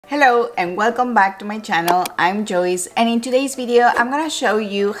Hello and welcome back to my channel. I'm Joyce, and in today's video I'm gonna show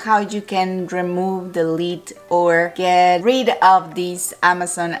you how you can remove, delete or get rid of this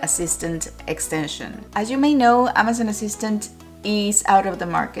Amazon Assistant extension. As you may know, Amazon Assistant is out of the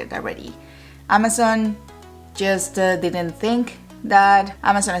market already. Amazon just didn't think that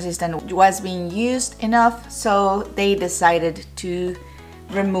Amazon Assistant was being used enough, so they decided to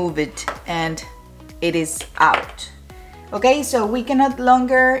remove it and it is out. Okay, so we cannot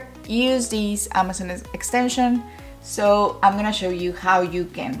longer use this Amazon extension, so I'm gonna show you how you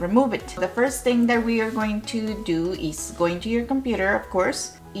can remove it. The first thing that we are going to do is go into your computer, of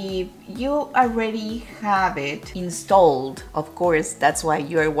course. If you already have it installed, of course, that's why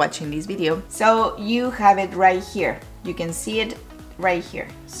you are watching this video. So you have it right here. You can see it right here.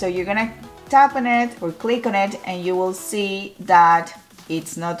 So you're gonna tap on it or click on it and you will see that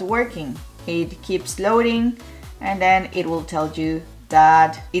it's not working. It keeps loading, and then it will tell you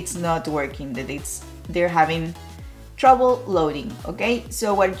that it's not working, that they're having trouble loading. Okay,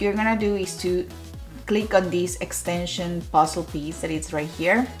 so what you're gonna do is to click on this extension puzzle piece that is right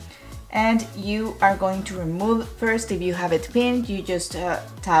here, and you are going to remove first. If you have it pinned, you just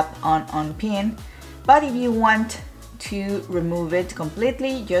tap on pin, but if you want to remove it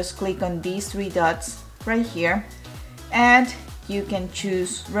completely, just click on these three dots right here and you can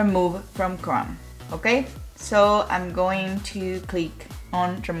choose remove from Chrome. Okay, so I'm going to click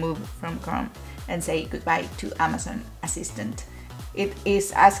on remove from Chrome and say goodbye to Amazon Assistant. It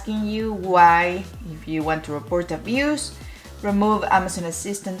is asking you why, if you want to report abuse, remove Amazon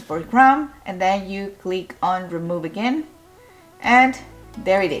Assistant for Chrome, and then you click on remove again, and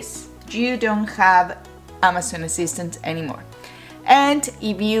there it is. You don't have Amazon Assistant anymore. And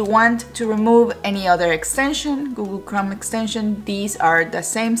if you want to remove any other extension, Google Chrome extension, these are the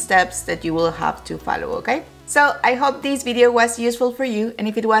same steps that you will have to follow, okay? So I hope this video was useful for you, and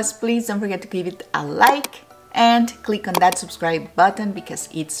if it was, please don't forget to give it a like and click on that subscribe button because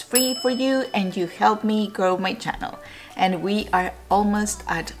it's free for you and you help me grow my channel. And we are almost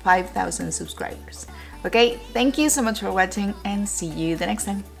at 5,000 subscribers. Okay, thank you so much for watching and see you the next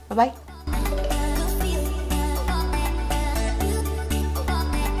time. Bye-bye.